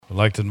I'd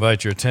like to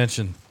invite your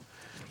attention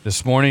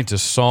this morning to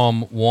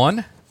Psalm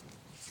 1,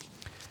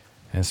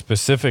 and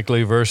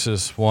specifically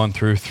verses 1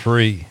 through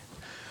 3.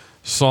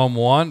 Psalm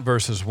 1,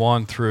 verses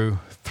 1 through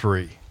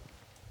 3.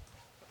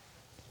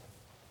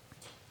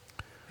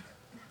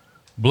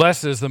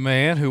 Blessed is the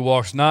man who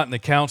walks not in the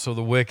counsel of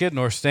the wicked,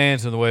 nor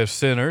stands in the way of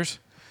sinners,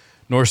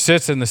 nor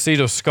sits in the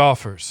seat of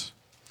scoffers.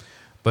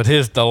 But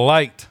his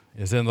delight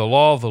is in the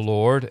law of the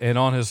Lord, and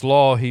on his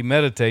law he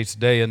meditates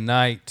day and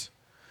night.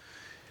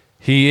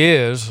 He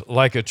is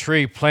like a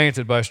tree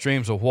planted by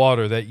streams of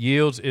water that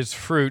yields its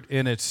fruit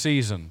in its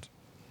season,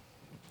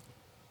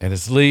 and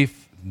its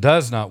leaf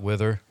does not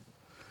wither.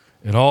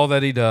 In all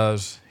that he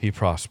does, he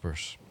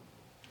prospers.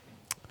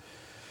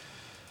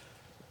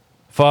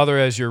 Father,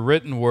 as your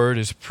written word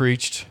is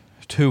preached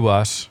to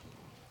us,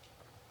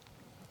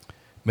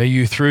 may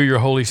you, through your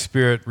Holy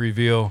Spirit,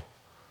 reveal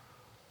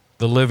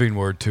the living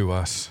word to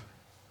us,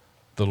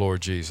 the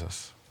Lord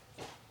Jesus.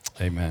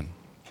 Amen.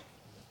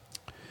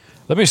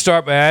 Let me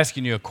start by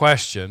asking you a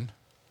question.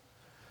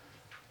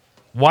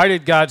 Why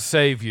did God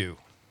save you?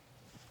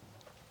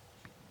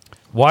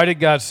 Why did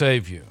God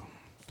save you?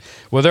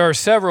 Well, there are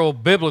several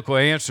biblical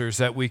answers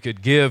that we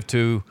could give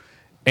to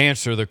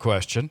answer the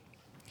question,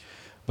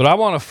 but I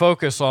want to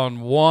focus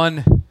on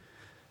one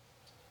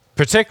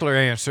particular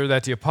answer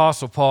that the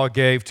Apostle Paul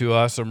gave to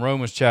us in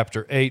Romans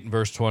chapter 8 and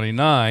verse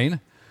 29,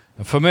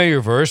 a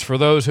familiar verse. For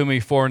those whom he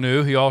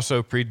foreknew, he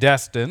also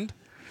predestined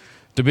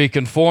to be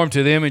conformed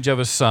to the image of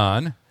his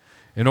Son,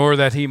 in order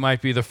that he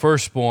might be the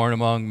firstborn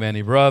among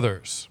many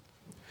brothers.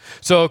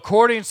 So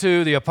according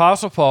to the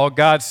Apostle Paul,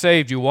 God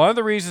saved you. One of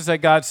the reasons that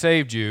God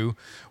saved you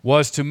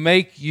was to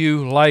make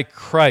you like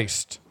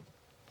Christ.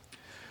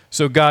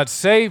 So God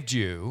saved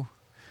you,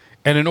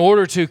 and in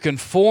order to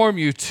conform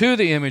you to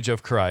the image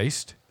of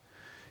Christ,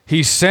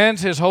 he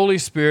sends his Holy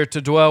Spirit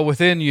to dwell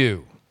within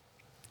you.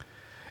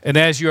 And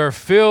as you are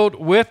filled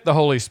with the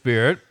Holy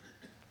Spirit,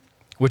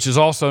 which is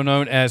also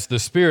known as the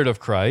Spirit of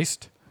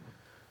Christ,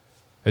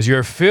 as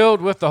you're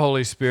filled with the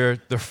Holy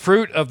Spirit, the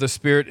fruit of the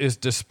Spirit is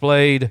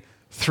displayed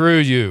through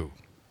you.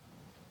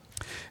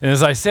 And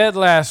as I said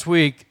last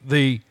week,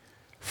 the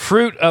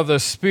fruit of the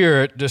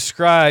Spirit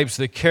describes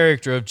the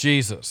character of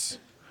Jesus.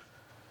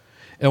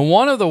 And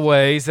one of the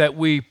ways that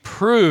we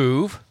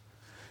prove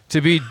to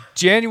be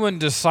genuine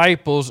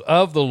disciples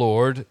of the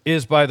Lord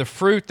is by the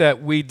fruit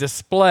that we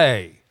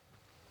display.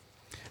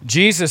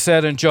 Jesus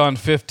said in John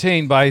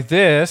 15, "By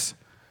this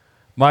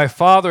my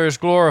Father is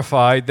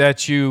glorified,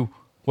 that you,"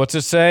 what's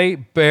it say?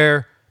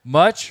 "Bear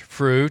much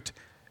fruit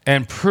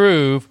and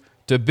prove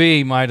to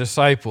be my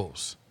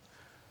disciples."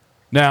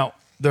 Now,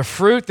 the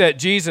fruit that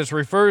Jesus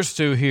refers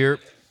to here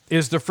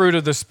is the fruit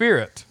of the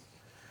Spirit.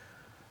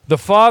 The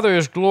Father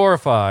is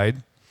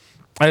glorified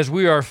as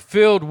we are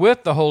filled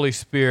with the Holy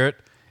Spirit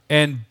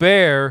and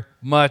bear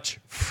much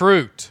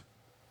fruit,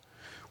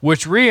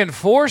 which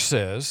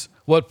reinforces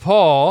what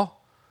Paul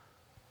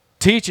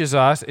teaches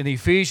us in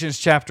Ephesians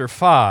chapter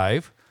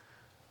 5,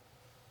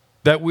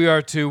 that we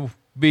are to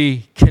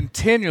be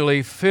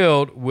continually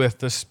filled with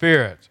the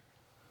Spirit.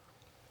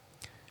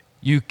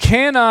 You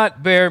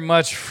cannot bear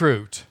much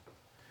fruit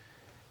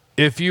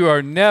if you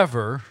are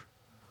never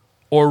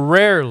or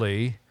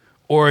rarely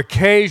or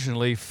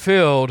occasionally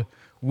filled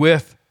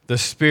with the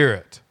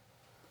Spirit.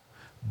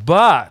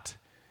 But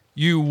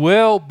you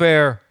will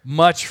bear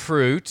much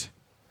fruit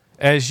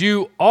as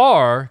you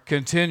are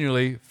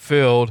continually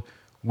filled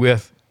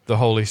with the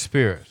Holy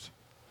Spirit.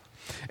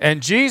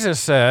 And Jesus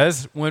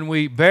says when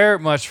we bear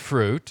much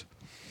fruit,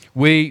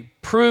 we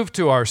prove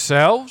to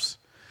ourselves,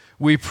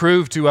 we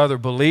prove to other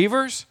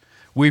believers,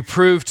 we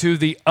prove to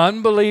the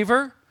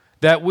unbeliever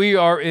that we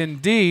are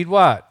indeed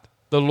what?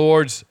 The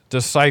Lord's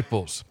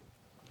disciples.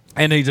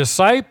 And a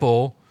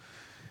disciple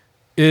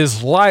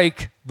is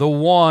like the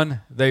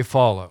one they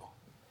follow.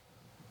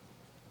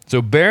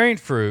 So bearing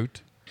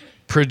fruit,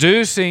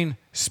 producing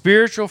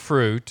spiritual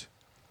fruit,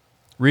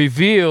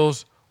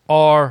 reveals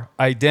our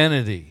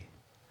identity.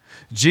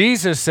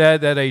 Jesus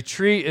said that a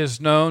tree is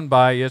known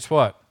by its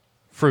what?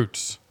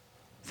 Fruits.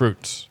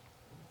 Fruits.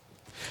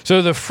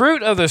 So the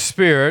fruit of the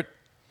Spirit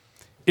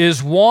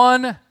is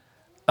one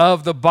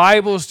of the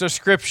Bible's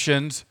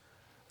descriptions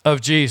of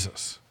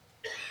Jesus.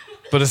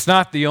 But it's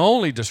not the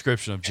only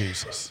description of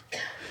Jesus.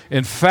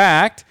 In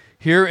fact,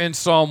 here in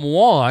Psalm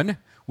 1,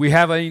 we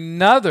have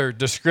another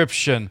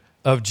description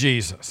of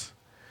Jesus.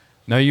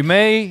 Now, you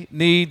may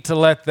need to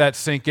let that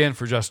sink in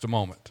for just a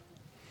moment.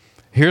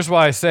 Here's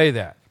why I say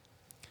that.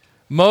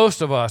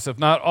 Most of us, if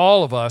not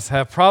all of us,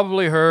 have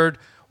probably heard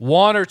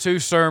one or two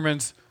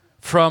sermons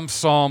from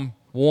Psalm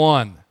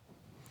 1.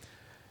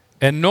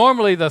 And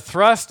normally the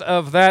thrust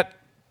of that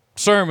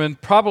sermon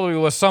probably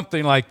was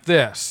something like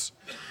this.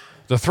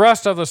 The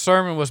thrust of the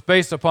sermon was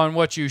based upon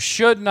what you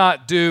should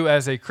not do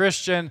as a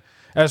Christian,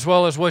 as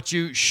well as what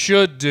you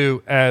should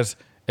do as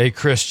a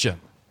Christian.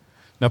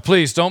 Now,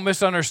 please don't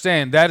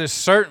misunderstand. That is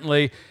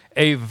certainly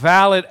a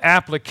valid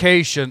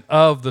application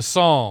of the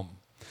psalm,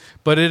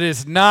 but it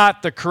is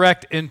not the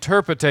correct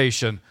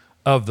interpretation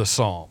of the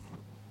psalm.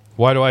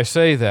 Why do I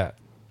say that?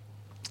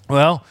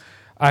 Well,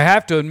 I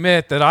have to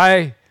admit that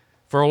I,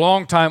 for a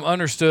long time,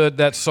 understood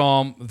that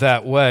psalm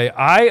that way.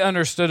 I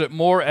understood it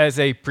more as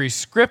a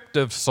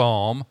prescriptive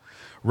psalm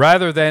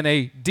rather than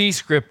a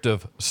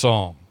descriptive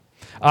psalm.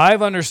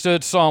 I've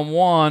understood Psalm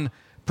 1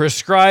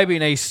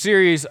 prescribing a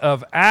series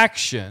of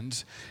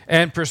actions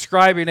and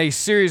prescribing a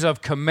series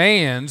of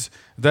commands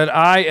that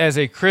I, as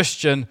a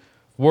Christian,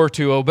 were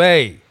to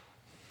obey.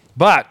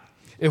 But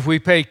if we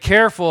pay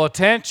careful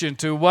attention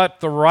to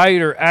what the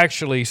writer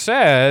actually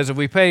says, if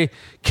we pay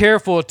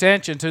careful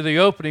attention to the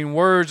opening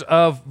words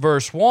of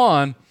verse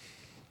 1,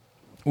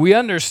 we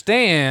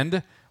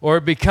understand, or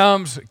it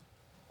becomes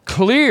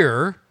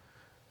clear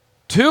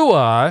to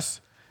us,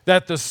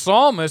 that the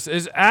psalmist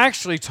is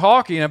actually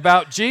talking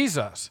about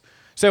Jesus.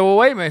 Say, well,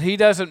 wait a minute, he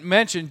doesn't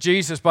mention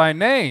Jesus by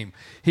name.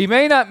 He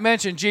may not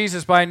mention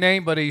Jesus by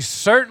name, but he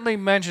certainly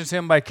mentions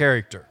him by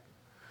character.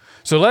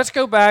 So let's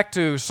go back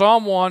to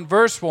Psalm 1,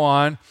 verse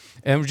 1,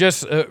 and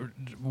just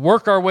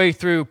work our way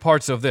through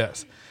parts of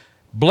this.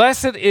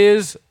 Blessed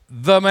is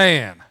the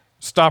man.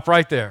 Stop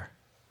right there.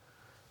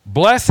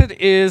 Blessed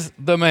is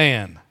the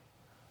man.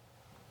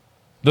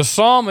 The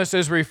psalmist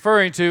is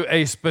referring to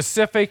a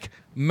specific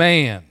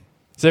man.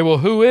 Say, well,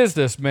 who is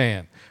this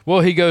man?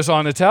 Well, he goes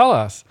on to tell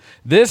us.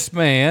 This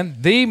man,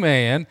 the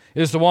man,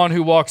 is the one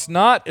who walks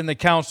not in the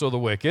counsel of the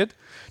wicked,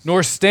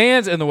 nor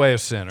stands in the way of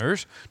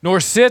sinners,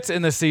 nor sits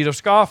in the seat of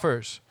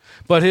scoffers.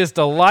 But his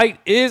delight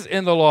is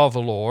in the law of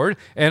the Lord,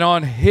 and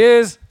on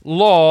his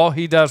law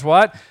he does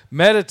what?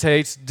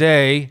 Meditates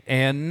day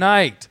and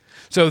night.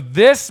 So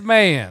this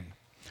man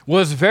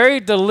was very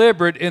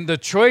deliberate in the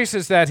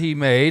choices that he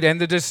made and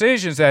the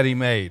decisions that he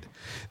made.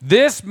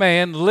 This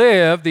man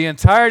lived the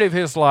entirety of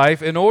his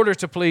life in order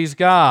to please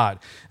God.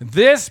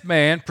 This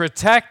man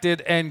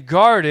protected and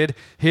guarded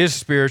his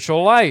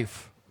spiritual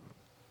life.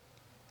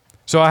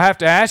 So I have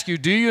to ask you,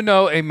 do you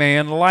know a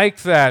man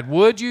like that?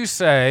 Would you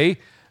say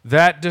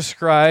that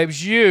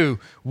describes you?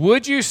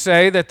 Would you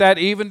say that that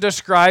even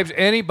describes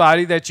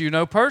anybody that you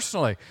know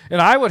personally?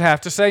 And I would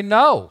have to say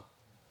no.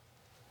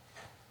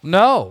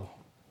 No.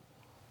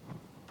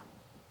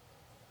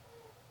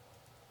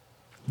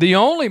 The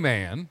only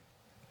man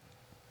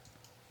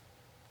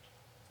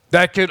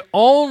that could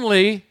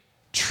only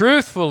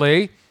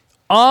truthfully,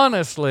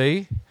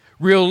 honestly,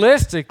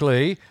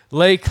 realistically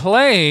lay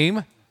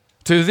claim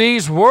to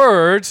these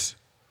words,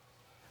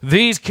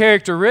 these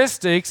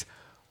characteristics,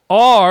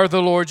 are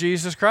the Lord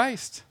Jesus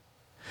Christ.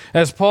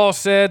 As Paul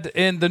said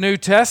in the New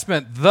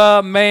Testament,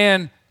 the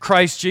man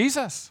Christ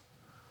Jesus.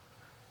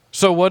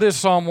 So what is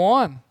Psalm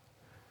 1?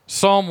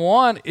 Psalm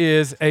 1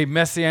 is a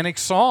messianic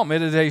psalm.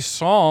 It is a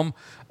psalm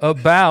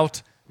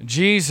about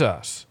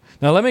Jesus.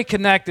 Now let me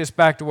connect this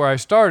back to where I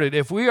started.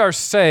 If we are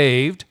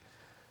saved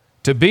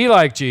to be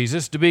like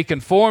Jesus, to be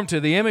conformed to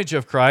the image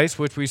of Christ,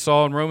 which we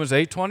saw in Romans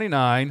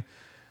 8:29,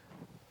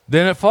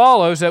 then it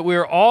follows that we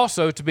are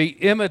also to be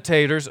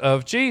imitators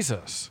of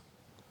Jesus.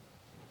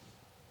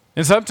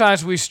 And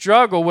sometimes we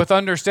struggle with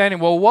understanding,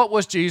 well, what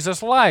was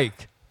Jesus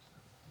like?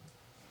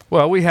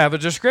 Well, we have a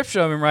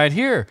description of him right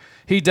here.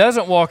 He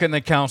doesn't walk in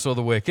the counsel of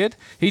the wicked.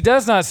 He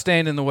does not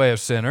stand in the way of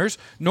sinners,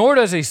 nor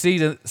does he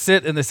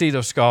sit in the seat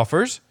of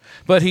scoffers.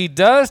 But he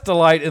does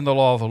delight in the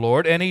law of the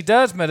Lord, and he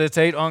does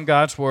meditate on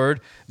God's word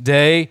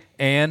day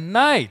and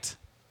night.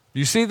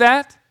 You see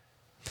that?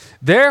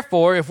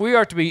 Therefore, if we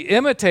are to be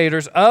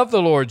imitators of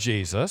the Lord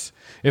Jesus,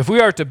 if we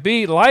are to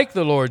be like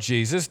the Lord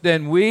Jesus,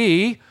 then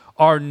we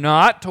are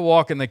not to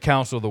walk in the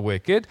counsel of the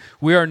wicked,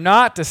 we are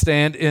not to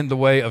stand in the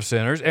way of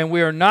sinners, and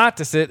we are not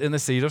to sit in the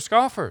seat of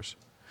scoffers.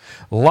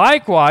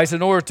 Likewise,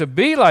 in order to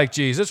be like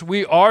Jesus,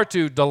 we are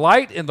to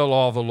delight in the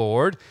law of the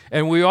Lord,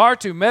 and we are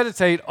to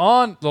meditate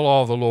on the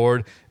law of the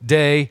Lord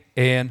day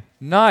and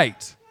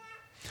night.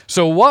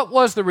 So what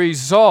was the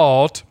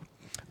result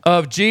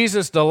of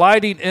Jesus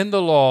delighting in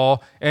the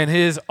law and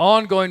his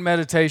ongoing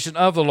meditation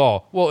of the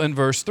law? Well, in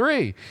verse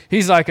 3,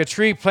 he's like a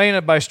tree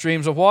planted by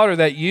streams of water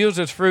that yields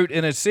its fruit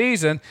in its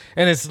season,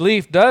 and its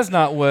leaf does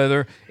not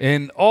wither.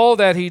 In all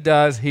that he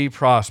does, he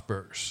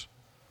prospers.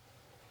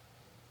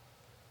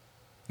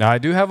 Now, I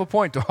do have a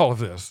point to all of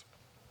this.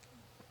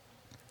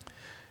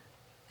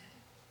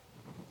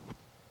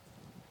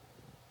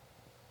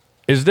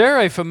 Is there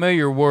a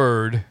familiar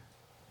word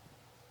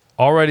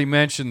already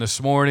mentioned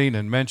this morning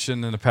and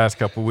mentioned in the past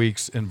couple of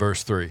weeks in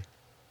verse 3?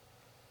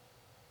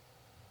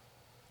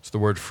 It's the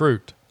word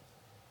fruit.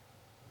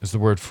 It's the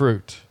word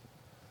fruit.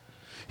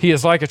 He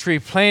is like a tree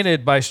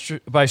planted by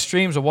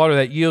streams of water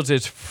that yields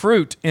its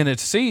fruit in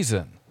its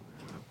season.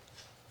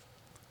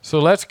 So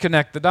let's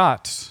connect the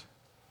dots.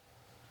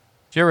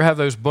 Did you ever have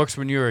those books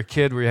when you were a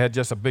kid where you had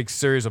just a big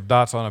series of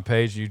dots on a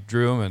page, you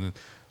drew them, and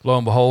lo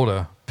and behold,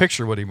 a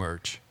picture would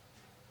emerge?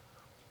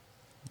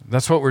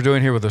 That's what we're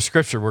doing here with the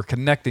scripture. We're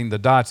connecting the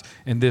dots,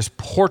 and this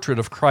portrait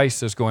of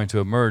Christ is going to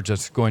emerge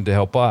that's going to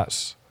help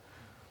us.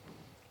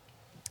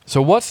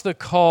 So what's the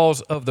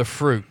cause of the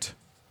fruit?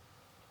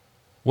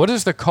 What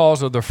is the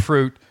cause of the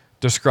fruit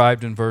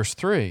described in verse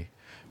 3?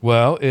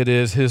 Well, it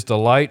is his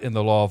delight in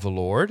the law of the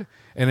Lord,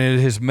 and it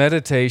is his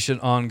meditation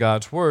on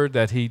God's word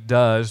that he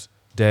does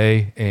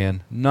day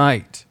and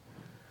night.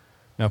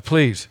 Now,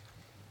 please,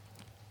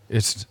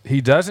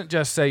 he doesn't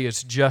just say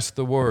it's just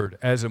the Word.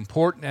 As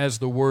important as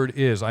the Word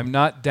is, I'm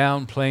not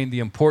downplaying the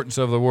importance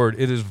of the Word.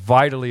 It is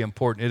vitally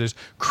important. It is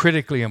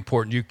critically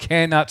important. You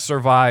cannot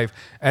survive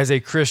as a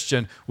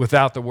Christian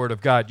without the Word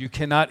of God. You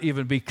cannot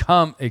even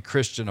become a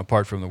Christian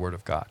apart from the Word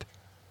of God.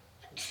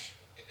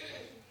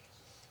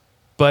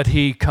 But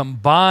he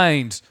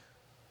combines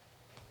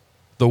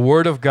the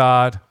Word of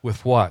God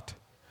with what?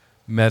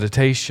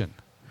 Meditation.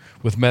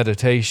 With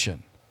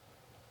meditation.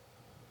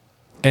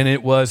 And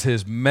it was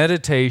his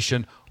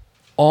meditation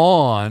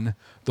on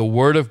the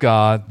Word of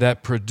God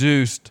that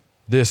produced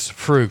this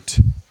fruit.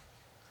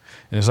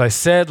 And as I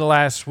said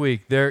last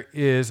week, there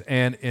is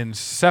an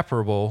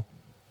inseparable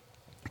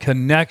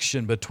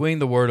connection between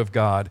the Word of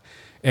God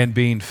and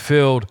being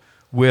filled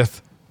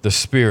with the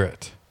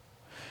Spirit.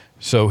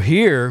 So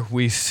here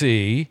we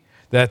see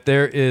that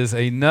there is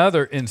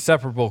another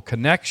inseparable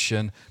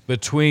connection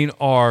between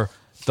our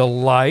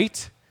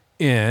delight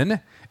in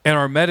and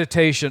our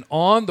meditation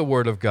on the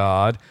Word of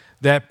God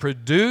that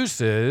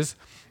produces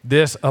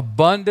this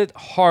abundant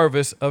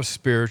harvest of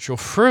spiritual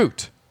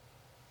fruit.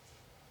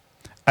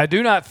 I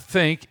do not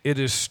think it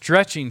is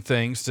stretching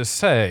things to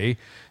say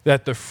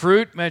that the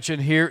fruit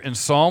mentioned here in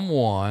Psalm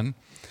 1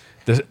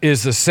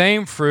 is the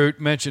same fruit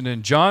mentioned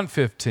in John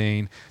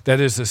 15, that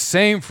is the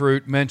same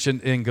fruit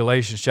mentioned in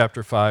Galatians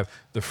chapter 5,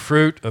 the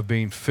fruit of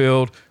being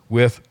filled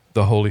with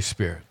the Holy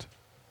Spirit.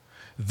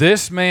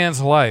 This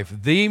man's life,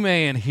 the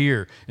man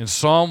here in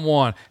Psalm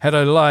 1, had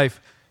a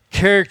life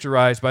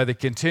characterized by the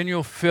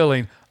continual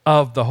filling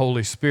of the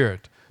Holy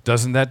Spirit.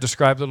 Doesn't that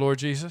describe the Lord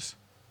Jesus?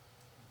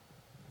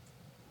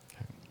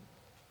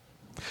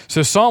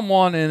 So Psalm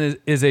 1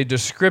 is a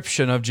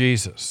description of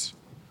Jesus.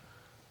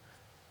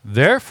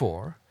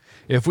 Therefore,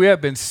 if we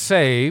have been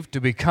saved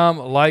to become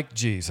like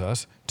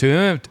Jesus,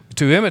 to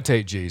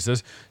imitate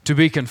Jesus, to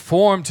be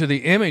conformed to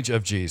the image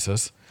of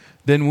Jesus,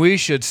 then we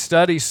should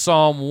study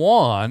Psalm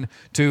 1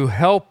 to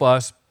help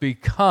us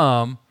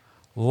become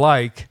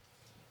like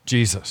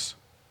Jesus.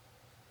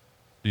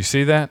 Do you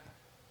see that?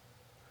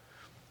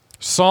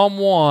 Psalm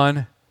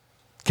 1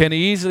 can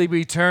easily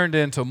be turned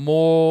into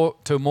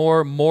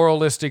more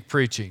moralistic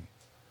preaching.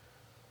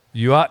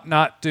 You ought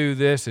not do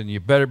this and you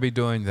better be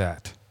doing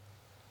that.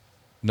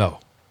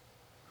 No.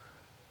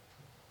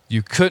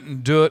 You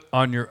couldn't do it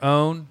on your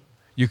own.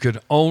 You could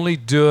only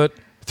do it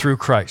through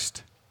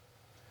Christ.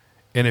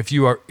 And if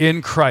you are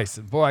in Christ,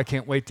 and boy, I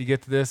can't wait to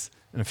get to this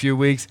in a few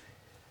weeks.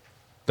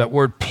 That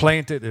word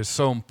planted is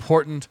so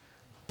important.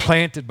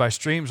 Planted by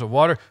streams of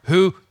water.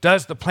 Who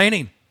does the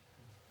planting?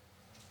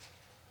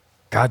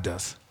 God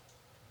does.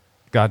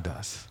 God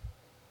does.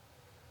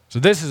 So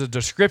this is a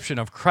description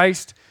of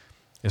Christ.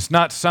 It's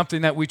not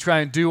something that we try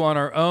and do on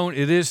our own.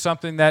 It is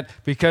something that,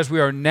 because we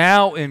are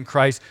now in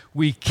Christ,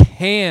 we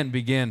can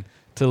begin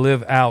to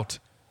live out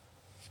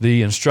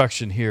the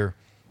instruction here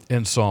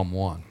in Psalm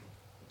 1.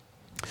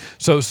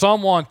 So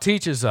Psalm 1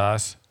 teaches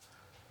us,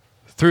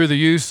 through the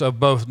use of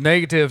both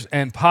negatives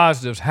and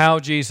positives, how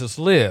Jesus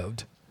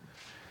lived.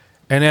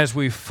 And as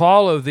we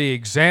follow the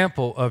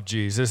example of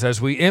Jesus,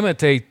 as we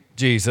imitate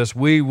Jesus,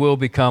 we will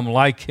become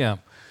like him.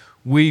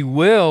 We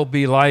will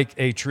be like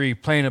a tree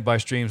planted by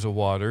streams of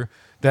water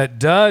that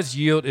does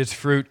yield its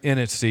fruit in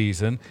its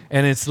season,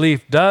 and its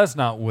leaf does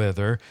not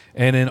wither,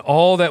 and in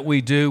all that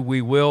we do,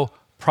 we will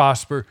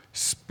prosper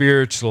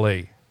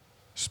spiritually.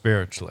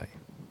 Spiritually.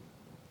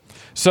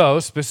 So,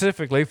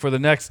 specifically for the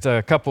next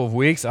couple of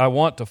weeks, I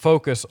want to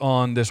focus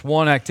on this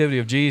one activity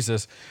of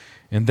Jesus,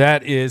 and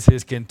that is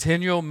his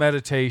continual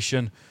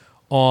meditation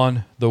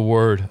on the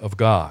Word of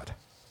God.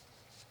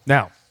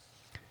 Now,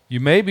 you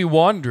may be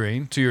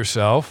wondering to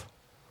yourself,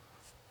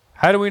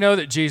 how do we know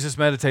that Jesus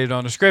meditated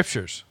on the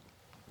Scriptures?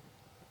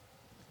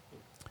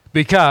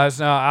 Because,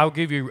 now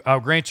I'll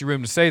grant you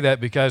room to say that,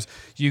 because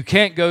you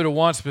can't go to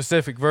one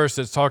specific verse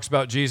that talks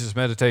about Jesus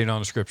meditating on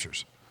the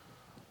Scriptures.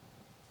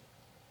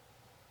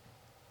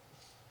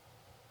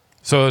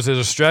 So is it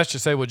a stretch to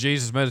say, well,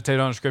 Jesus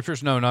meditated on the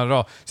Scriptures? No, not at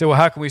all. Say, well,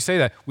 how can we say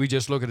that? We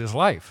just look at his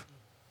life.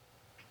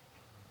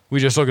 We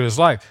just look at his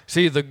life.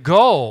 See, the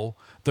goal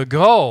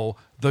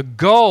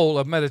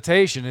of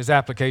meditation is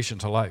application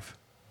to life.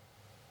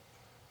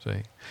 See?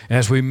 And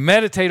as we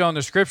meditate on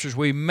the Scriptures,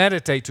 we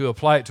meditate to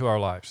apply it to our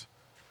lives,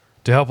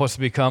 to help us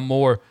become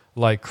more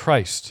like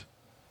Christ.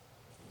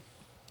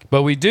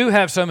 But we do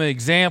have some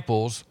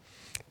examples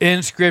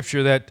in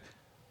Scripture that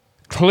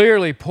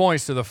clearly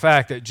points to the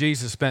fact that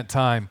Jesus spent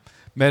time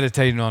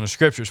meditating on the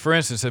Scriptures. For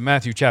instance, in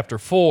Matthew chapter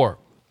 4,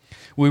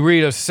 we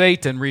read of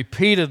Satan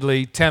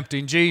repeatedly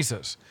tempting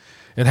Jesus.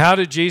 And how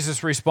did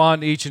Jesus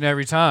respond each and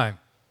every time?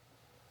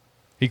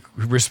 He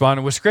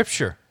responded with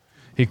Scripture.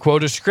 He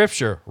quoted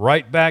Scripture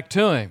right back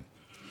to him.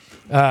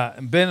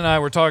 Ben and I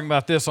were talking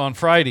about this on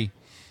Friday,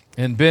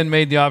 and Ben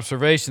made the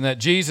observation that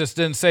Jesus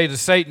didn't say to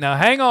Satan, now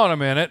hang on a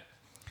minute,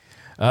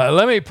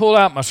 let me pull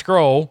out my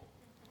scroll,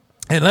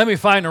 and let me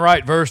find the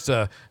right verse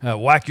to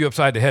whack you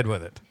upside the head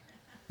with it.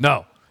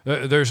 No,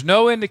 there's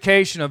no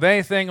indication of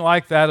anything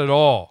like that at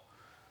all.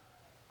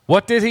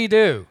 What did he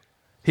do?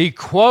 He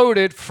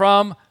quoted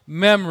from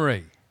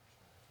memory.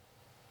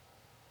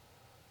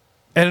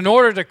 And in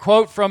order to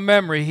quote from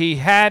memory, he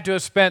had to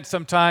have spent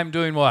some time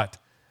doing what?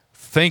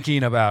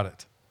 Thinking about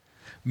it,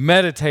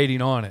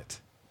 meditating on it.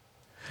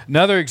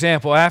 Another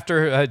example,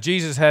 after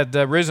Jesus had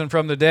risen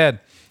from the dead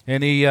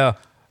and he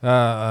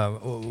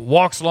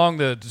walks along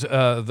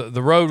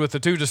the road with the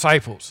two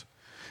disciples.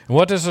 And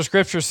what does the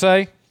scripture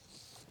say?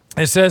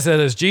 It says that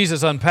as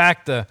Jesus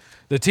unpacked the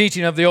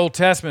teaching of the Old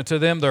Testament to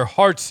them, their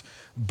hearts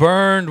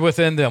burned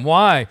within them.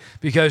 Why?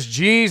 Because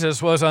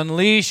Jesus was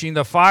unleashing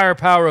the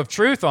firepower of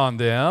truth on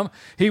them.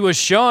 He was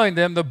showing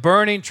them the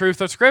burning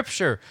truth of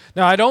Scripture.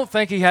 Now, I don't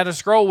think he had a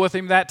scroll with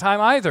him that time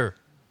either.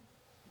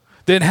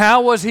 Then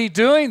how was he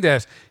doing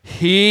this?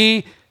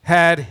 He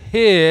had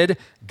hid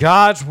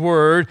God's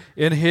word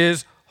in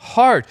his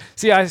heart.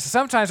 See,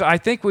 sometimes I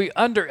think we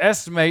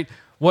underestimate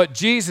what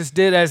Jesus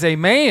did as a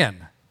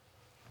man.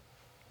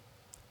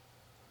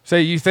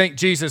 Say, you think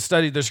Jesus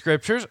studied the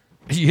Scriptures?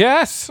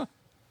 Yes.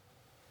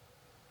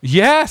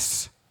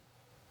 Yes.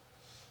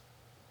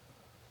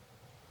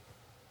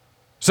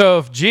 So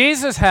if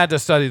Jesus had to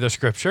study the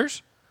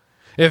Scriptures,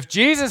 if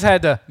Jesus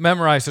had to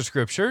memorize the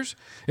Scriptures,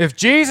 if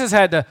Jesus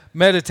had to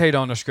meditate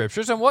on the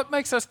Scriptures, then what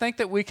makes us think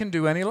that we can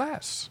do any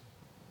less?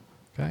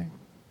 Okay.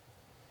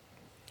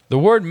 The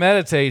word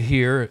meditate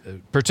here,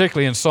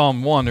 particularly in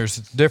Psalm 1, there's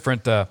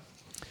different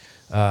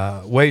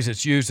ways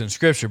it's used in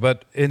Scripture,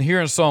 but here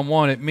in Psalm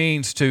 1, it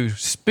means to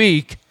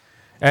speak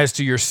as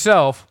to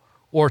yourself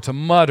or to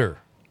mutter.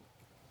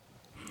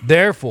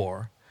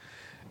 Therefore,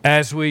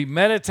 as we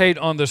meditate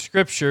on the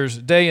Scriptures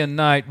day and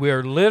night, we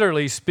are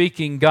literally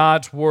speaking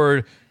God's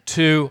word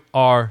to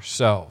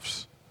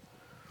ourselves.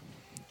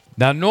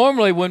 Now,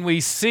 normally when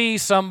we see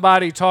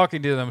somebody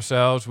talking to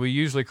themselves, we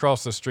usually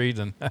cross the street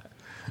and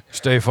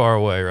stay far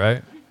away,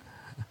 right?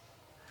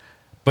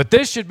 But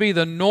this should be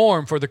the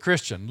norm for the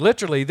Christian.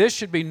 Literally, this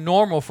should be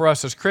normal for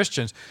us as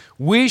Christians.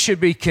 We should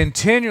be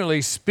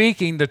continually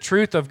speaking the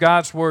truth of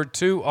God's word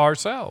to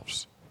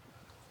ourselves.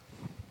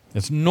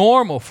 It's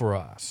normal for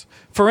us.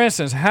 For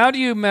instance, how do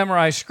you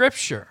memorize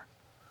Scripture?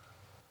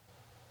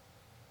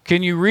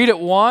 Can you read it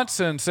once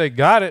and say,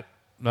 got it?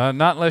 Not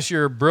unless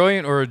you're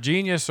brilliant or a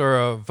genius or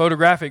a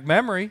photographic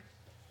memory.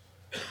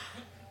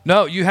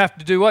 No, you have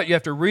to do what? You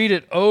have to read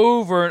it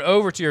over and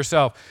over to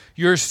yourself.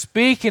 You're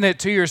speaking it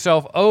to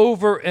yourself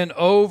over and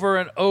over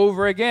and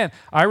over again.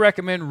 I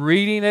recommend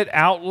reading it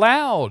out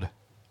loud.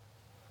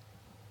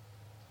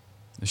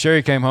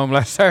 Sherry came home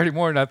last Saturday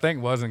morning, I think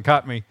it was, and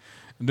caught me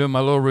doing my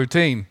little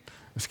routine.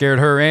 It scared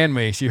her and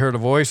me. She heard a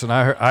voice, and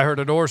I heard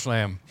a door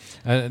slam.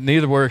 And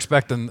neither were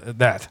expecting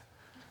that,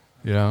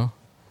 you know.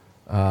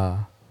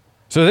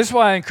 So this is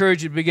why I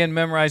encourage you to begin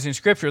memorizing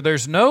Scripture.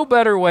 There's no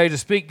better way to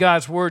speak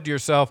God's word to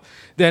yourself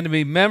than to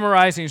be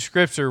memorizing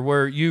Scripture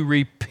where you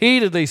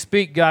repeatedly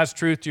speak God's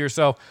truth to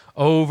yourself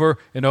over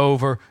and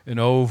over and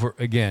over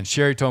again.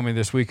 Sherry told me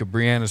this week of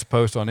Brianna's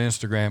post on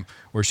Instagram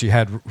where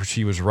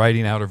she was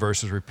writing out her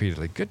verses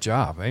repeatedly. Good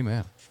job.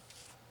 Amen.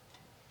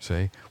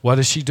 See? What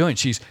is she doing?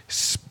 She's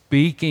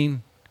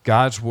speaking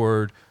God's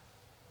word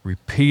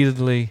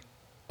repeatedly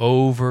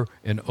over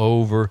and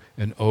over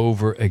and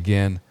over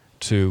again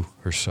to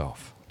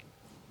herself.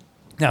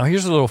 Now,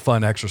 here's a little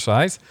fun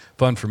exercise.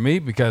 Fun for me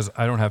because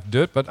I don't have to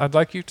do it, but I'd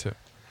like you to.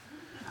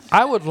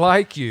 I would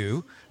like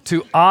you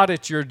to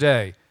audit your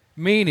day,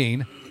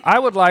 meaning I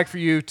would like for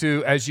you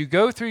to, as you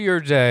go through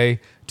your day,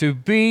 to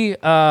be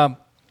on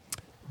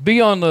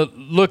the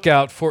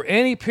lookout for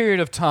any period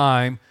of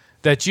time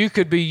that you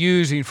could be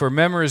using for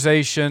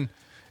memorization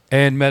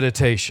and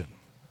meditation.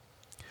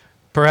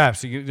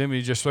 Perhaps, let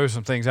me just throw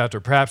some things out there.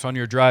 Perhaps on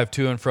your drive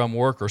to and from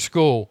work or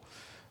school,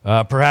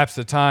 perhaps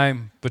the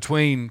time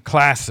between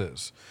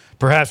classes,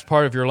 perhaps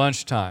part of your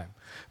lunchtime,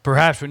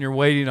 perhaps when you're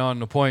waiting on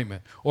an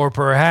appointment, or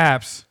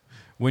perhaps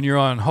when you're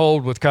on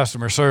hold with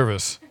customer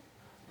service.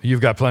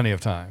 You've got plenty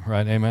of time,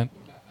 right? Amen?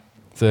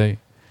 See?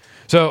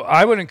 So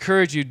I would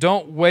encourage you,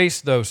 don't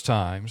waste those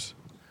times.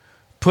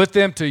 Put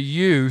them to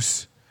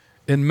use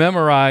in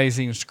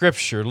memorizing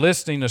Scripture,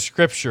 listening to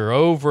Scripture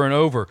over and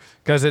over,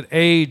 because it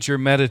aids your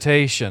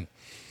meditation.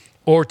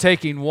 Or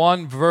taking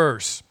one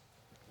verse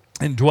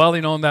and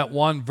dwelling on that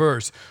one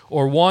verse,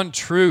 or one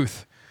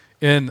truth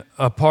in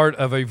a part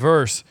of a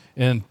verse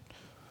and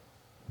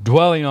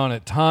dwelling on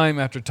it time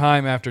after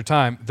time after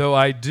time. Though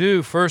I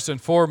do first and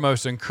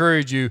foremost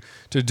encourage you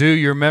to do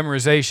your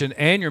memorization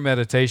and your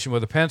meditation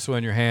with a pencil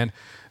in your hand,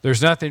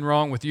 there's nothing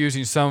wrong with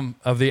using some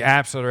of the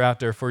apps that are out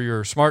there for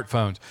your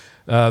smartphones.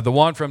 The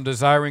one from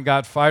Desiring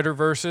God Fighter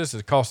Verses,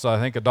 it costs, I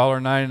think,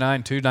 $1.99,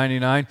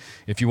 $2.99.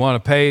 If you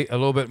want to pay a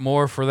little bit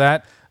more for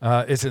that,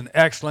 it's an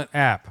excellent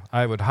app.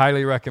 I would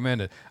highly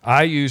recommend it.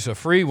 I use a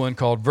free one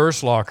called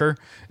Verse Locker,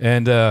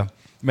 and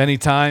many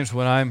times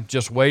when I'm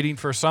just waiting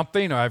for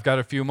something or I've got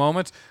a few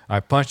moments, I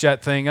punch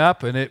that thing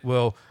up and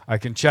I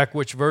can check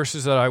which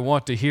verses that I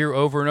want to hear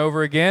over and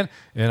over again,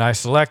 and I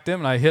select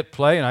them and I hit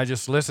play and I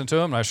just listen to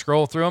them and I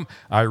scroll through them.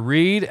 I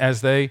read as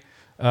they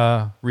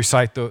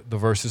recite the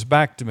verses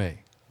back to me.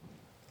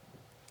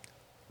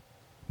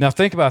 Now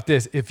think about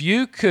this. If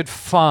you could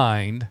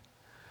find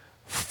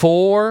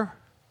 4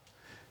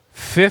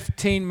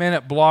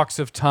 15-minute blocks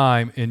of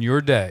time in your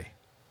day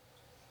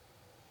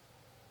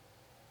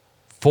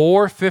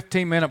 4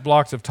 15-minute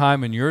blocks of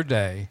time in your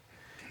day,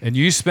 and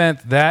you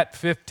spent that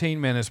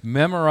 15 minutes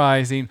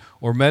memorizing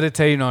or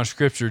meditating on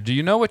Scripture, do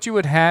you know what you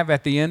would have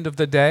at the end of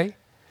the day?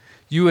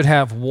 You would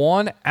have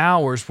 1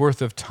 hour's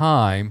worth of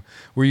time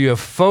where you have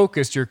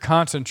focused your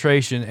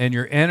concentration and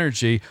your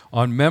energy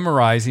on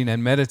memorizing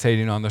and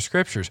meditating on the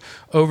Scriptures.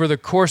 Over the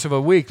course of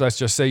a week, let's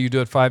just say you do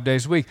it 5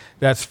 days a week,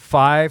 that's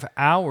 5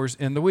 hours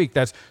in the week.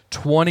 That's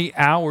 20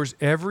 hours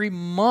every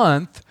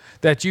month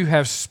that you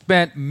have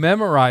spent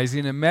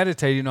memorizing and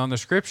meditating on the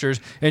Scriptures,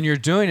 and you're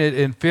doing it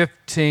in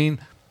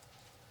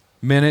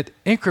 15-minute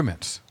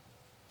increments.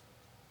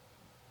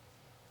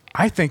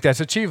 I think that's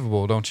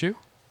achievable, don't you?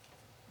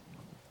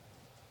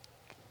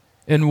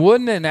 And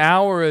wouldn't an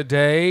hour a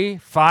day,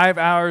 5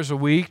 hours a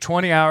week,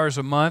 20 hours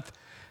a month,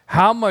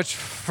 how much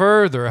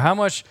further, how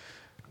much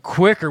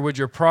quicker would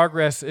your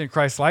progress in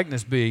Christ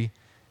likeness be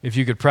if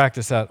you could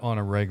practice that on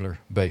a regular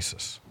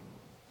basis?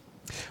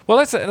 Well,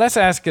 let's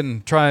ask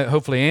and try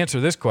hopefully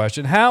answer this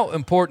question. How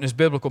important is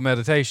biblical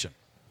meditation?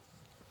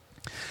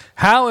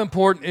 How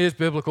important is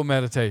biblical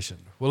meditation?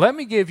 Well, let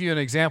me give you an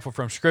example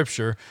from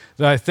Scripture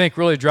that I think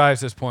really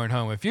drives this point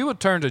home. If you would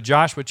turn to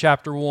Joshua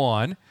chapter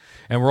 1,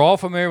 and we're all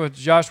familiar with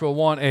Joshua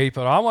 1:8,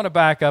 but I want to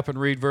back up and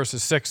read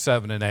verses 6,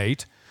 7, and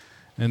 8,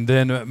 and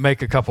then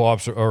make a couple,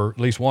 or at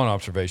least one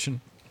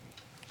observation.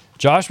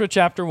 Joshua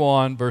chapter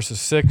 1,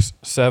 verses 6,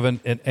 7,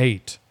 and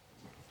 8.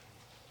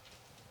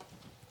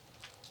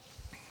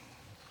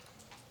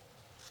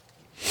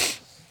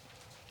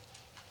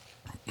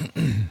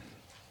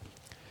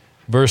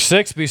 Verse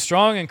 6, be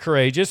strong and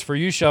courageous, for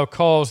you shall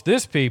cause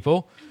this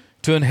people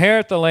to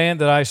inherit the land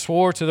that I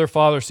swore to their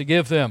fathers to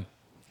give them.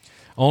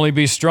 Only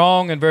be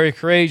strong and very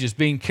courageous,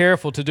 being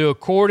careful to do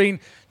according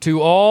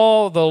to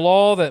all the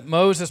law that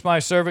Moses my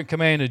servant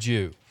commanded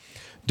you.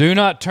 Do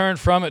not turn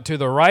from it to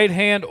the right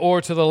hand or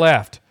to the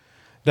left,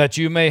 that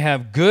you may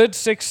have good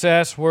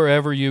success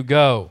wherever you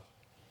go.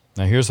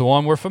 Now here's the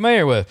one we're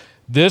familiar with.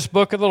 This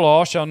book of the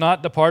law shall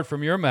not depart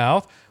from your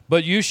mouth,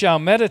 but you shall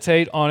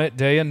meditate on it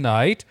day and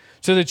night,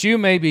 so that you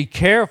may be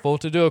careful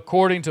to do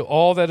according to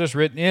all that is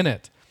written in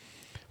it.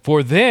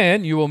 For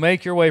then you will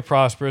make your way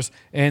prosperous,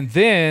 and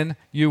then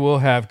you will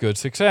have good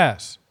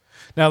success.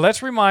 Now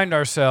let's remind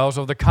ourselves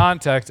of the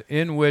context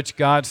in which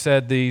God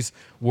said these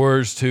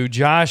words to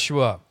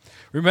Joshua.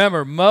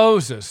 Remember,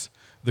 Moses,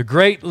 the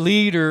great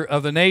leader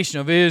of the nation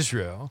of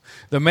Israel,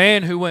 the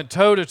man who went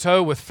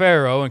toe-to-toe with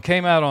Pharaoh and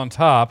came out on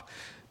top,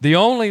 the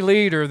only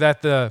leader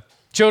that the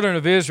children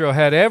of Israel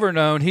had ever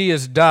known, he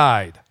has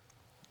died.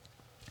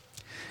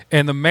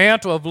 And the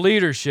mantle of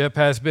leadership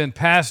has been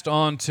passed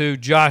on to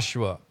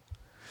Joshua.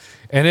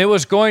 And it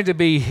was going to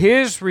be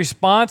his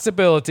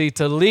responsibility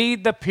to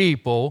lead the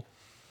people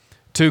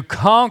to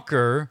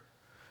conquer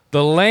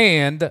the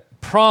land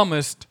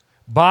promised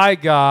by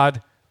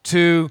God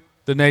to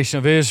the nation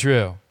of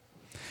Israel.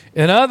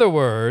 In other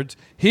words,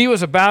 he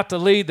was about to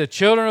lead the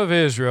children of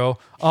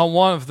Israel on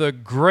one of the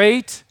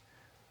great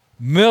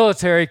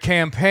military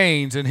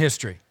campaigns in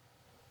history.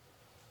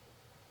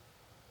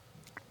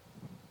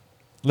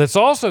 Let's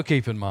also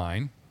keep in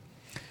mind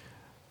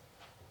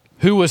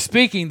who was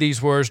speaking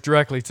these words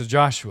directly to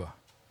Joshua.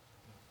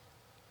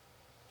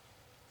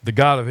 The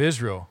God of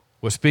Israel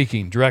was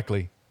speaking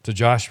directly to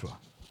Joshua.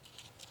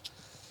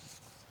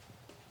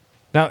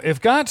 Now,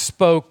 if God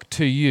spoke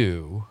to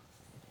you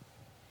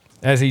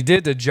as he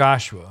did to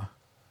Joshua,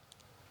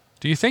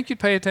 do you think you'd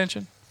pay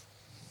attention?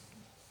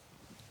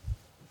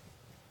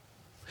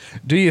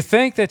 Do you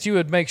think that you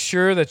would make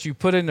sure that you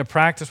put into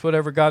practice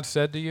whatever God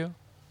said to you?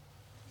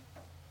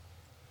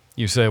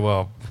 You say,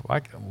 well,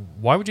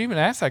 why would you even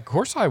ask that? Of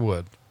course I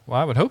would.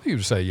 Well, I would hope you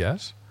would say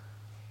yes.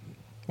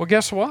 Well,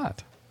 guess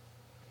what?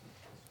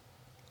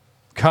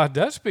 God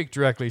does speak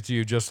directly to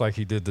you just like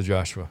he did to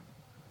Joshua.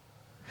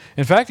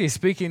 In fact, he's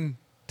speaking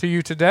to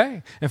you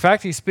today. In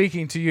fact, he's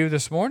speaking to you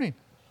this morning.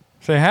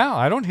 Say, how?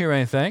 I don't hear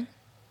anything.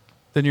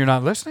 Then you're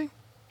not listening.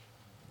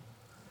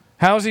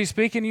 How is he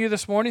speaking to you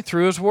this morning?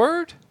 Through his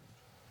word.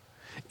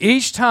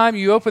 Each time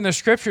you open the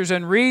Scriptures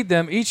and read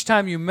them, each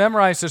time you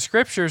memorize the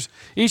Scriptures,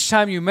 each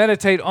time you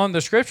meditate on the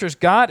Scriptures,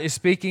 God is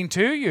speaking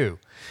to you.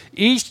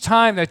 Each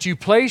time that you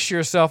place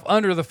yourself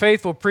under the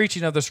faithful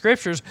preaching of the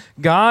Scriptures,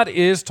 God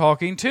is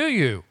talking to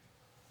you.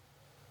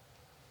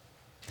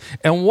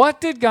 And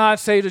what did God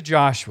say to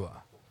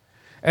Joshua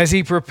as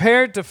he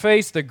prepared to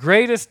face the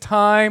greatest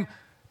time,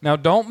 now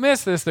don't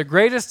miss this, the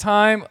greatest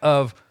time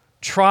of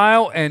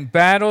trial and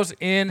battles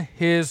in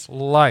his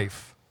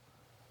life?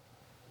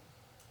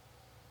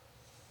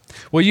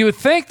 Well, you would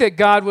think that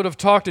God would have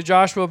talked to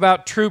Joshua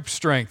about troop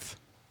strength,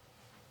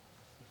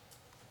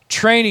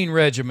 training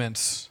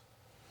regiments,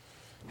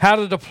 how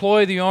to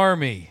deploy the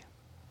army.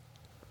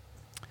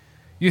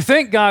 You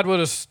think God would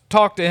have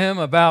talked to him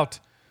about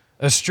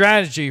a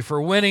strategy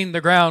for winning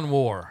the ground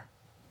war.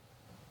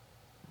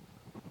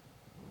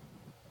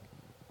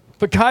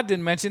 But God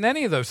didn't mention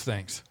any of those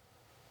things.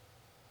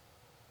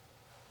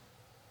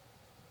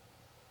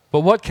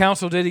 But what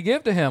counsel did he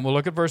give to him? Well,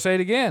 look at verse 8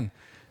 again.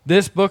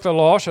 This book of the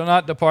law shall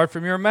not depart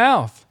from your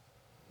mouth.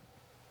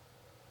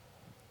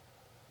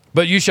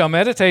 But you shall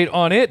meditate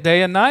on it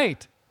day and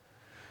night,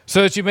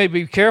 so that you may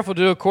be careful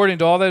to do according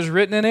to all that is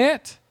written in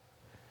it.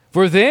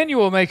 For then you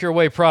will make your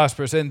way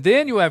prosperous, and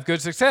then you will have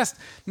good success.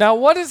 Now,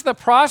 what is the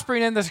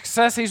prospering and the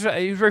success he's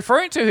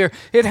referring to here?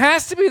 It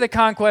has to be the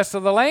conquest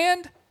of the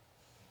land,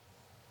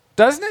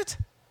 doesn't it?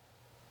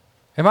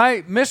 Am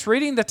I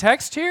misreading the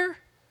text here?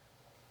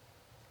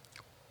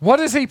 What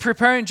is he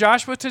preparing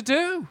Joshua to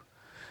do?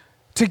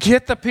 To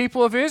get the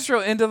people of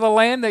Israel into the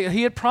land that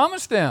he had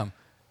promised them.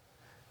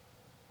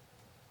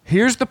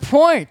 Here's the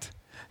point.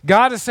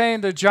 God is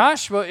saying to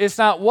Joshua, it's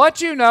not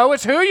what you know,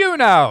 it's who you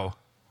know.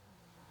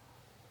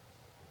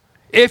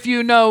 If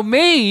you know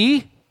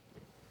me,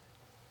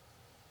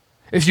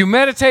 if you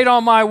meditate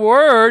on my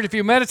word, if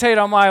you meditate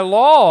on my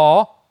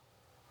law,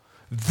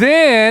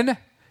 then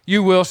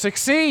you will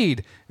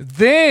succeed.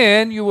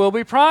 Then you will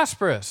be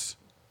prosperous.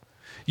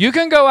 You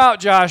can go out,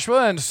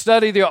 Joshua, and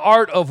study the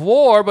art of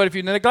war, but if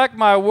you neglect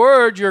my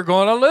word, you're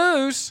going to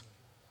lose.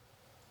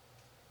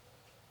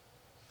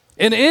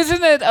 And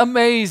isn't it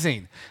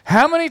amazing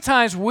how many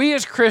times we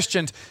as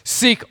Christians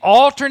seek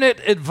alternate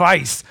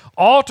advice,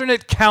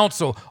 alternate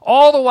counsel,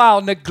 all the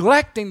while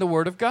neglecting the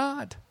Word of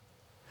God?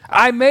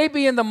 I may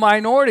be in the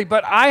minority,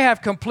 but I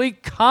have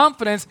complete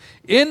confidence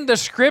in the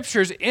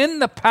Scriptures, in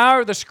the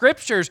power of the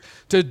Scriptures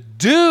to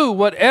do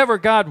whatever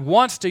God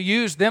wants to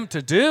use them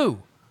to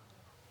do.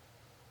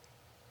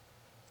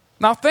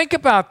 Now think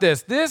about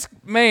this. This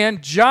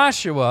man,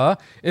 Joshua,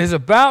 is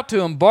about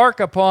to embark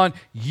upon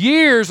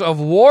years of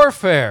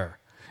warfare.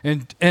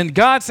 And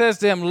God says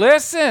to him,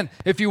 listen,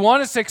 if you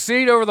want to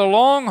succeed over the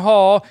long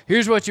haul,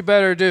 here's what you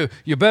better do.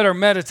 You better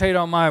meditate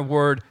on my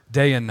word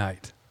day and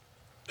night.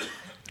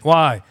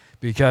 Why?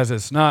 Because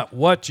it's not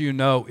what you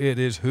know, it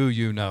is who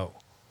you know.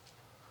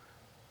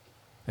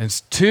 And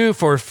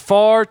for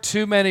far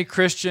too many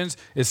Christians,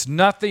 it's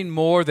nothing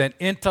more than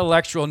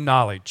intellectual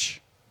knowledge.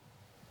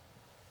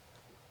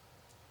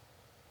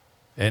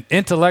 And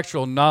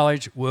intellectual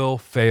knowledge will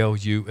fail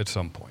you at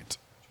some point.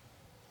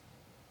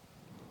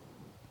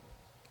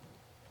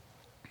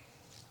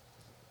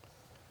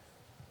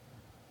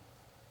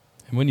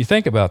 And when you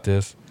think about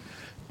this,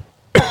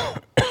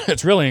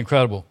 it's really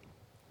incredible.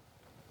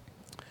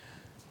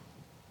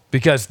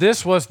 Because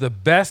this was the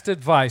best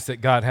advice that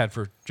God had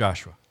for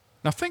Joshua.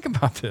 Now think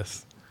about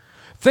this.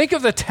 Think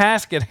of the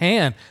task at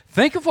hand.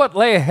 Think of what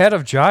lay ahead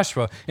of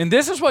Joshua. And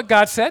this is what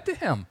God said to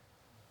him.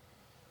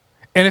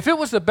 And if it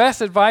was the best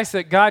advice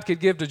that God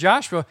could give to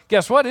Joshua,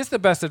 guess what? It's the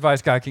best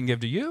advice God can give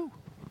to you.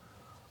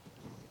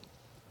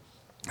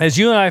 As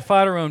you and I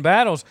fight our own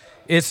battles,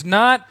 it's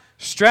not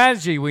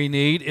strategy we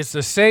need, it's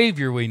the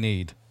Savior we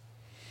need.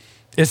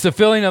 It's the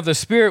filling of the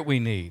Spirit we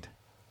need.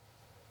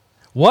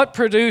 What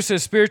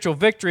produces spiritual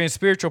victory and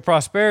spiritual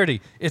prosperity?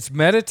 It's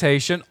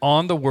meditation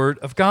on the Word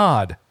of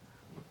God.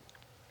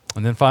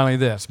 And then finally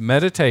this,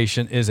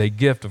 meditation is a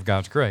gift of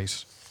God's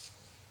grace.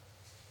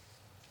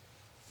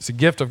 It's a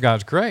gift of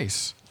God's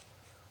grace.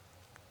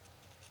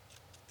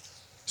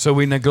 So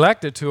we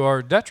neglect it to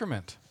our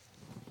detriment.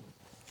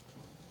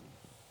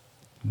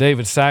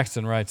 David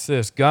Saxton writes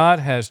this, God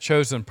has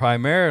chosen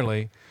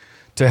primarily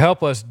to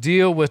help us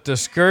deal with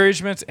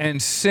discouragements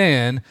and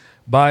sin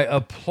by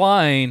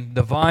applying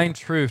divine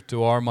truth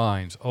to our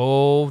minds.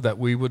 Oh, that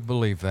we would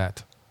believe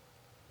that.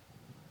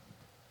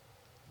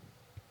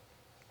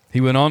 He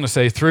went on to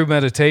say, through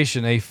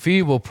meditation, a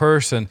feeble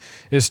person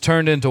is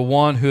turned into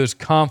one who is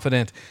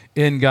confident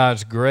in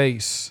God's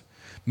grace.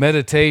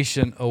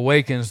 Meditation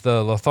awakens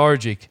the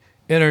lethargic,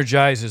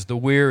 energizes the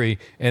weary,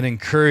 and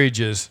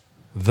encourages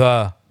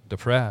the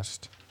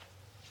depressed.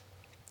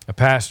 A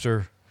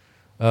pastor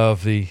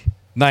of the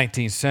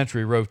 19th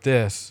century wrote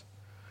this,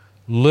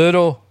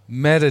 little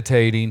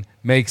meditating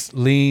makes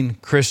lean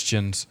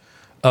Christians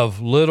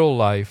of little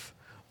life,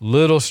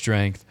 little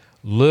strength,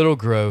 little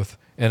growth,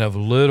 and of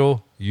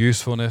little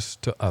usefulness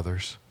to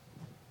others.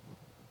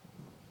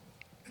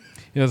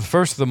 You know, the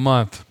first of the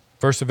month,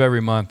 first of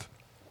every month,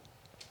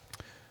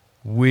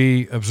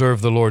 we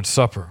observe the Lord's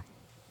Supper.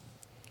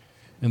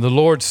 And the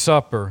Lord's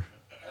Supper,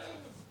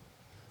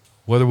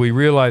 whether we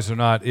realize it or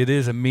not, it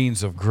is a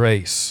means of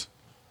grace,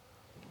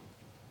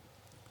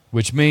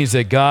 which means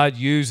that God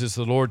uses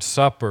the Lord's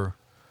Supper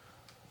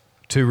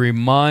to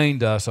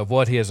remind us of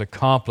what He has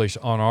accomplished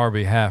on our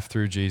behalf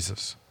through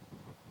Jesus.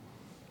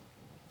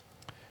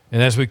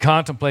 And as we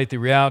contemplate the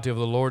reality of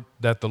the Lord,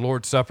 that the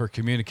Lord's Supper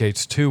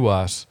communicates to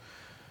us,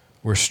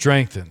 we're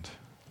strengthened,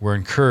 we're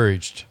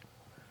encouraged.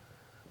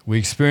 We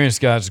experience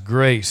God's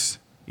grace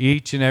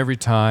each and every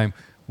time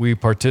we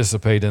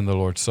participate in the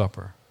Lord's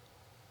Supper.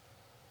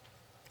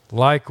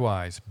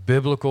 Likewise,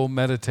 biblical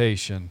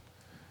meditation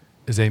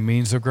is a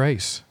means of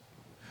grace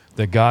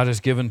that God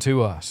has given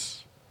to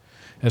us.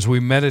 As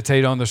we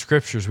meditate on the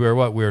Scriptures, we are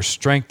what? We are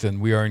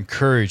strengthened, we are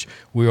encouraged,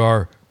 we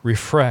are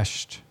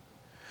refreshed.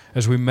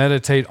 As we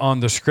meditate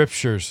on the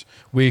Scriptures,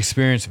 we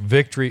experience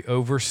victory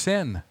over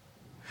sin.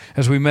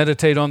 As we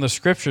meditate on the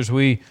Scriptures,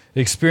 we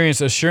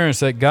experience assurance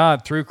that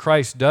God, through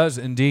Christ, does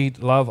indeed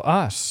love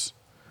us.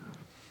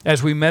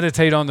 As we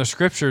meditate on the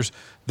Scriptures,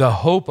 The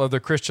hope of the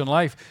Christian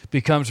life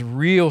becomes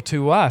real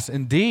to us.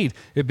 Indeed,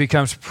 it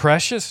becomes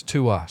precious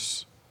to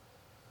us.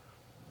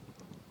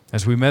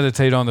 As we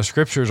meditate on the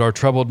Scriptures, our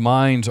troubled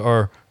minds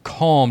are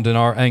calmed and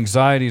our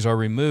anxieties are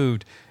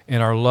removed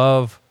and our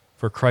love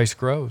for Christ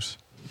grows.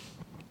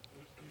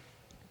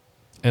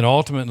 And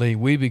ultimately,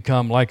 we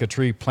become like a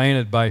tree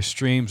planted by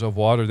streams of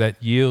water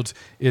that yields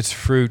its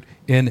fruit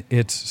in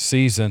its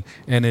season,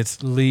 and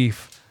its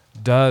leaf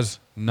does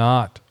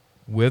not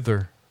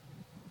wither.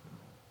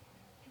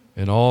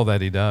 In all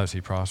that he does, he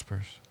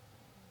prospers.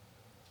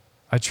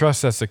 I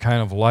trust that's the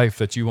kind of life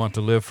that you want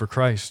to live for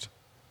Christ.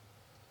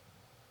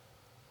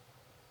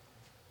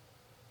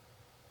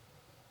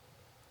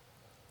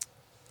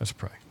 Let's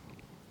pray.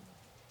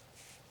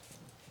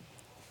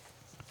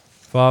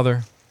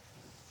 Father,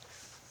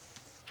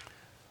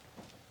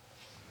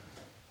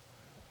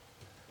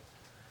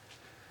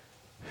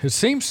 it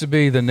seems to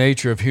be the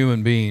nature of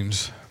human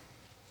beings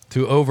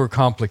to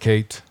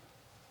overcomplicate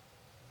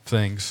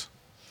things.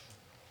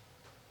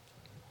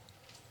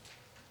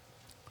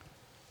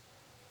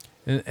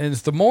 And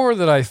it's the more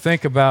that I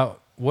think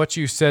about what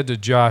you said to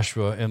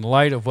Joshua in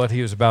light of what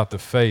he was about to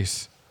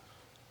face,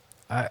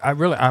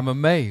 I'm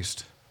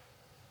amazed.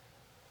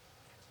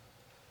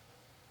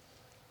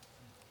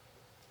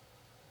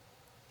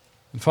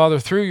 And Father,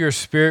 through your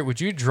Spirit, would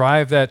you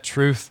drive that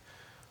truth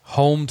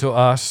home to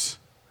us,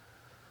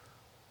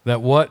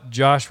 that what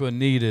Joshua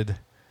needed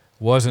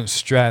wasn't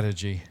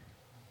strategy.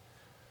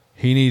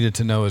 He needed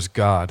to know his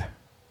God.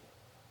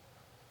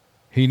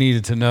 He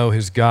needed to know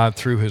his God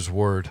through his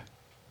word.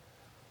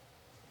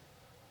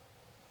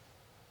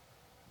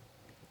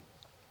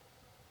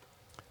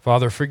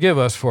 Father, forgive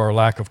us for our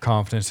lack of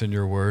confidence in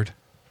your word.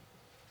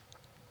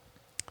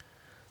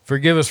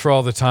 Forgive us for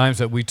all the times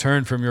that we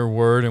turn from your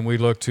word and we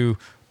look to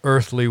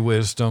earthly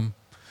wisdom.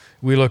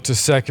 We look to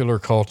secular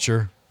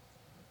culture.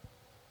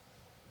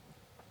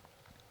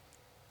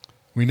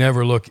 We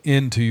never look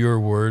into your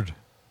word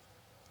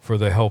for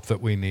the help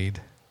that we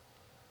need.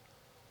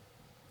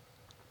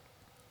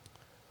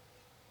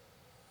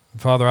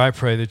 Father, I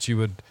pray that you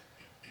would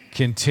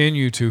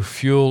continue to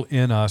fuel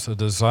in us a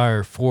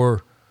desire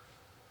for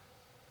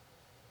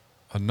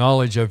a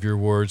knowledge of your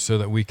word so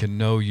that we can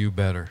know you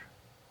better.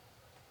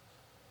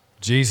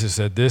 Jesus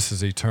said, this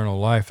is eternal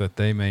life, that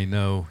they may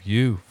know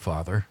you,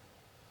 Father.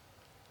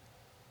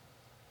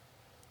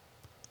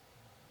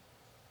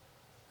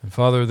 And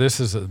Father,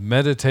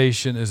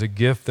 meditation is a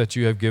gift that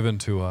you have given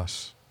to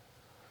us.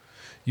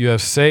 You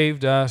have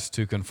saved us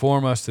to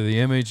conform us to the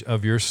image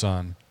of your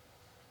Son.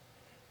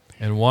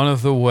 And one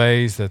of the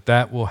ways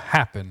that will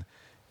happen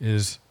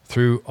is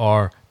through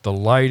our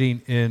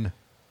delighting in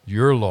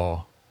your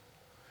law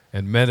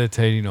and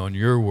meditating on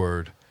your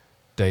word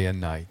day and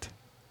night.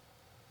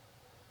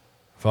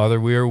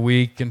 Father, we are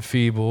weak and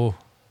feeble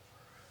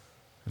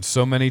and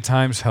so many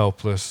times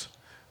helpless,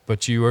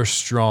 but you are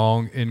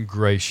strong and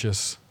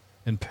gracious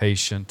and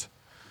patient,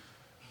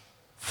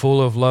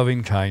 full of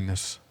loving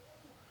kindness,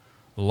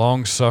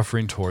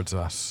 long-suffering towards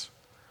us.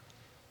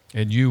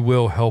 And you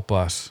will help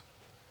us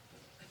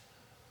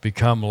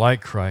become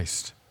like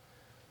Christ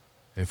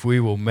if we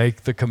will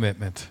make the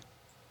commitment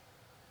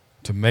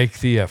to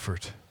make the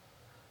effort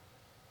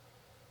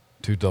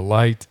to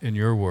delight in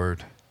your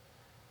word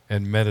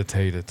and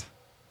meditate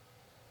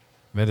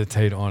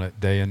on it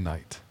day and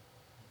night.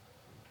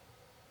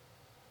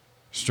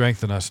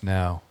 Strengthen us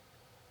now.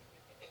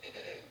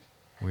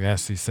 We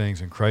ask these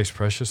things in Christ's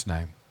precious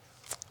name.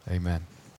 Amen.